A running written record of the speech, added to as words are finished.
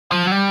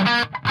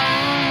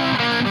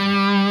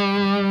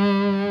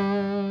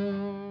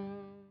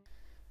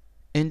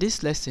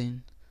this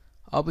lesson,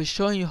 I'll be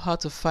showing you how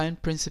to find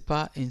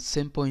principal in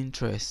simple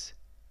interest.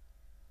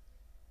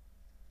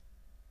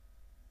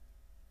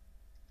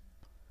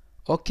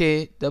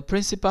 Okay, the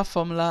principal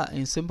formula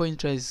in simple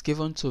interest is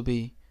given to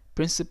be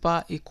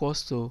principal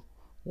equals to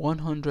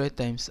 100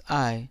 times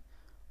I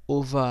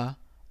over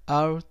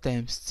R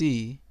times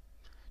T.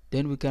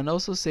 Then we can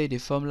also say the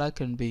formula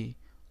can be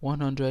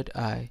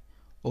 100I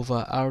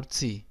over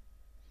RT.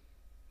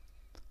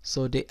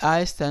 So the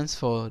I stands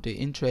for the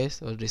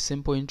interest or the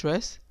simple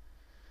interest,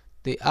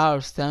 the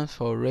R stands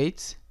for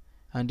rate,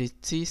 and the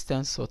T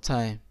stands for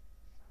time.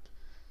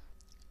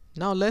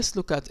 Now let's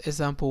look at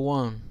example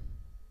 1.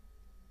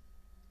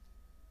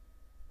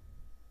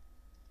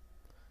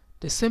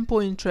 The simple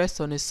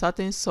interest on a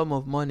certain sum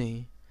of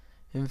money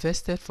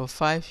invested for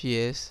 5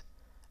 years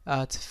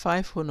at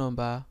 5 whole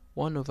number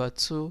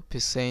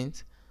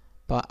 1/2%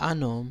 per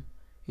annum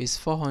is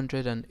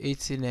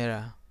 480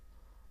 naira.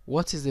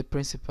 What is the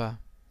principal?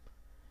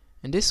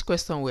 In this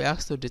question we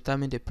asked to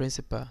determine the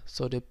principal,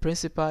 so the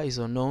principal is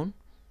unknown.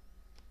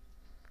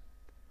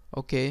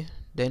 Okay,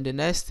 then the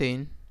next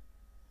thing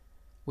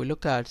we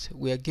look at,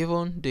 we are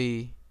given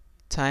the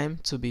time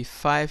to be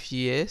 5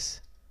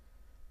 years.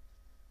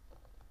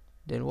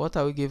 Then what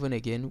are we given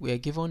again? We are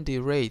given the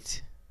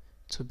rate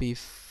to be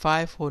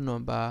 5 whole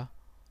number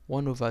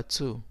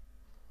 1/2.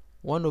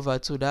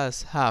 1/2,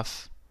 that's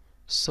half.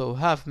 So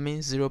half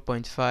means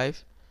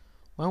 0.5.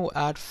 When we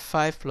add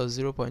 5 plus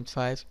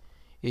 0.5,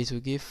 it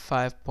will give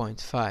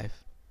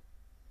 5.5.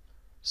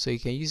 So you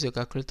can use your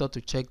calculator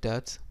to check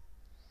that.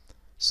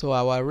 So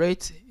our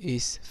rate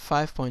is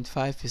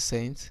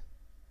 5.5%.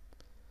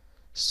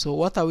 So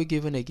what are we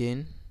given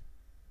again?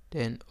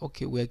 Then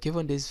okay, we are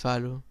given this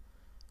value.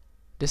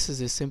 This is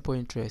the simple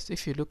interest.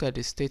 If you look at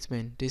the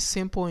statement, the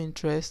simple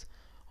interest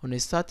on a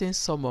certain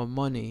sum of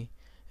money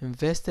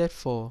invested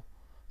for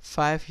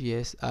 5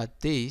 years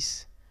at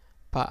this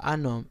per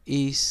annum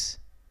is,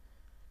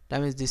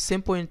 that means the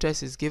simple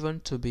interest is given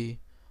to be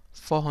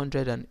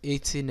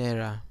 480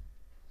 naira.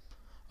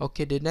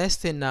 Okay, the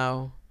next thing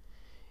now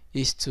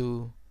is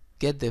to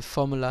get the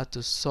formula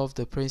to solve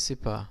the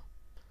principal.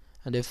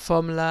 And the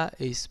formula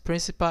is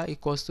principal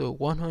equals to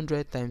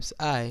 100 times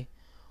I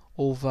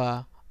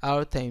over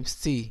R times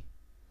T.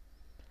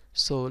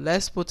 So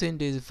let's put in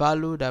this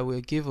value that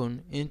we're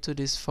given into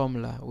this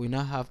formula. We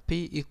now have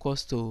P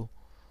equals to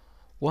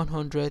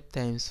 100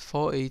 times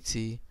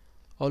 480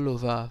 all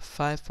over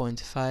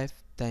 5.5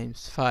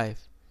 times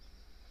 5.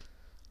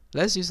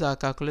 Let's use our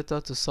calculator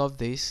to solve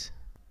this.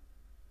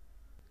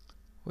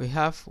 We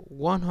have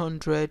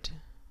 100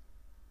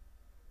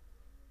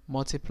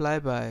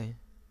 multiplied by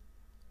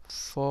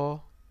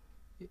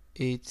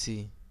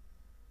 480,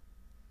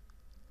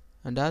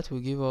 and that will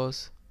give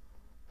us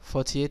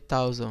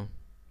 48,000.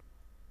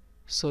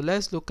 So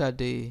let's look at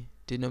the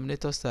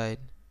denominator side.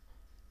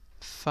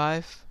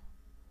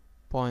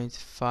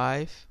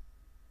 5.5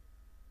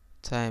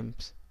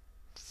 times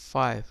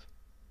 5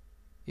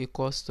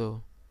 equals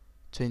to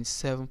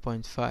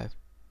 27.5.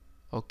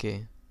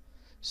 Okay,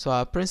 so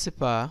our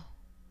principal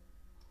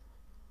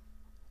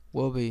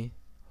will be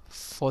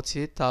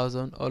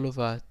 48,000 all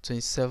over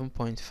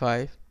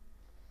 27.5.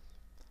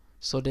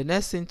 So the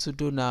next thing to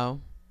do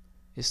now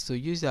is to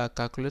use our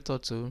calculator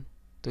to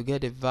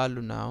get the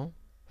value now.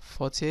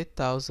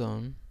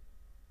 48,000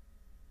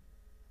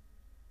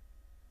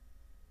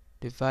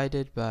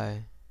 divided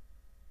by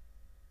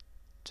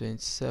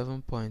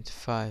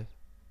 27.5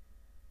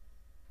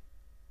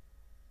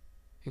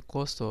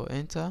 equals to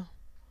enter,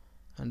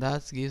 and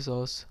that gives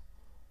us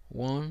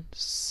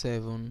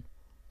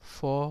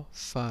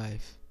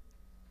 1745.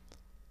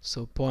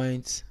 So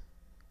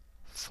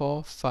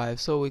 0.45.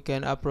 So we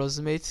can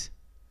approximate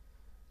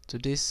to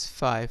this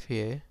 5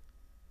 here.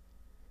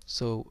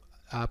 So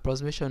our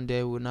approximation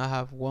there will now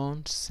have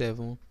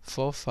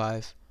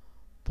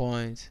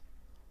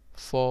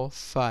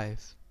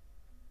 1745.45.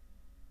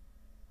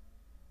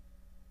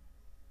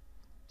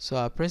 So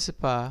our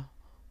principal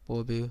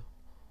will be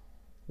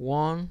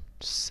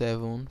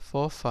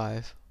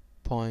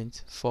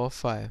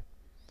 1745.45.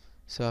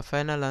 So our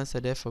final answer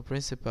there for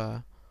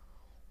principal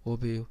will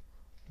be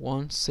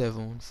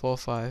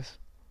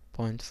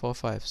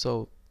 1745.45.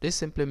 So this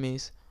simply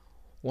means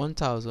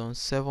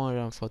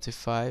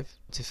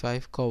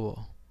 1,745.45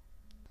 kobo.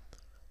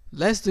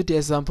 Let's do the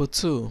example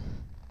 2.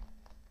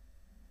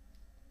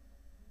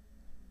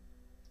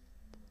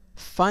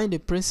 Find the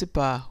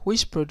principal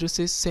which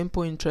produces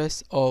simple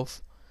interest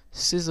of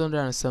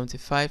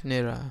 675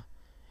 naira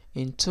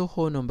in 2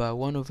 whole number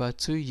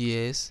 1/2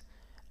 years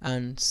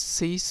and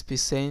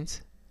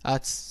 6%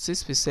 at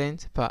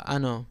 6% per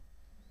annum.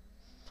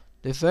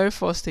 The very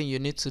first thing you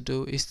need to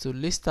do is to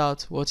list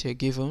out what you're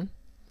given.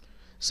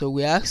 So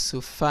we asked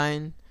to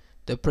find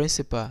the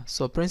principal.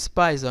 So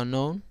principal is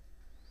unknown.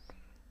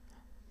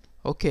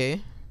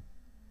 Okay,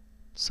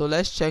 so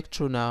let's check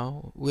through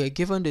now. We are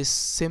given this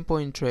simple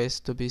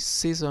interest to be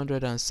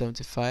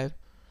 675.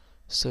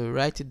 So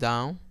write it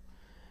down,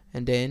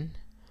 and then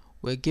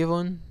we're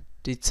given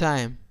the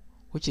time,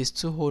 which is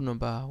 2 whole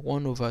number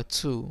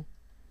 1/2.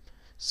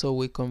 So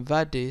we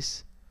convert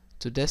this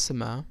to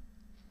decimal,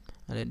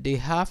 and then the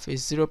half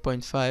is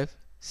 0.5.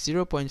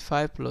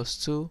 0.5 plus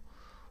 2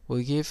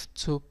 will give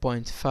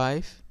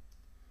 2.5.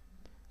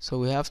 So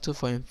we have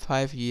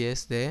 2.5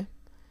 years there,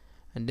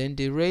 and then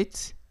the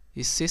rate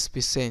is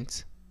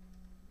 6%.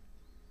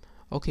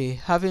 Okay,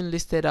 having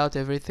listed out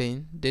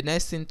everything, the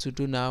next thing to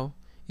do now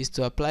is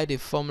to apply the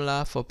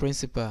formula for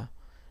principal.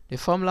 The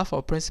formula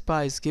for principal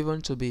is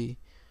given to be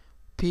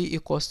P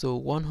equals to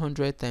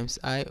 100 times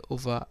I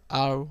over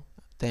R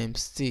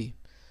times T.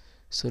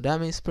 So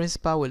that means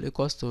principal will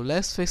equals to,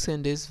 let's fix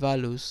in these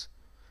values,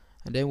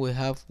 and then we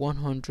have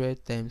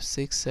 100 times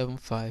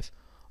 675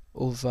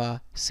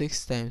 over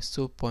 6 times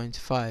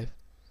 2.5.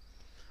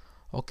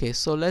 Okay,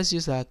 so let's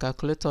use our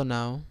calculator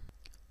now.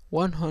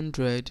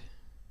 100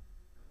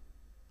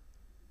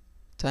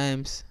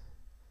 times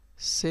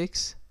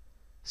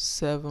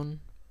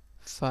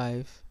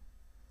 675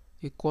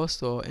 equals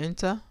to, or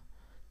enter,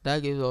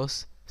 that gives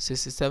us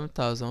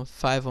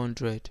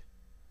 67,500.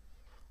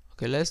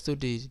 Okay, let's do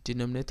the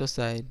denominator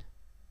side.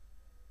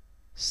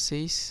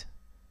 6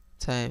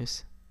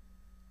 times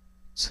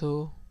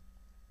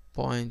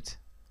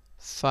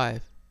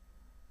 2.5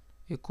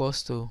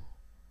 equals to,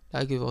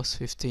 that gives us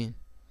 15.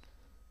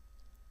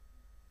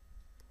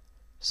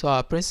 So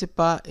our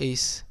principal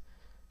is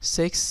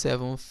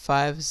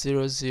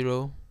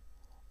 67500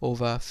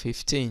 over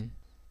 15.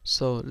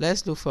 So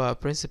let's look for our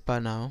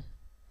principal now.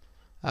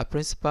 Our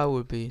principal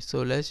will be,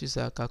 so let's use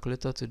our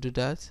calculator to do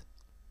that.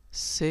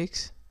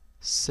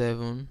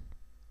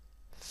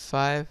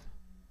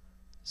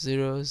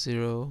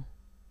 67500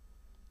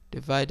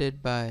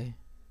 divided by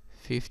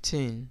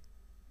 15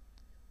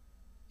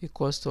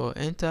 equals to, or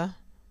enter,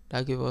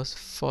 that gives us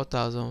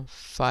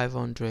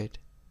 4,500.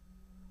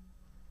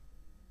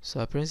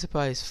 So our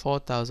principal is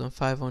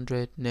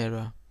 4,500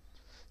 naira.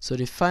 So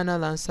the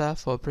final answer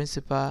for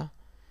principal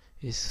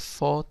is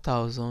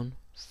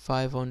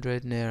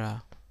 4,500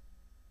 naira.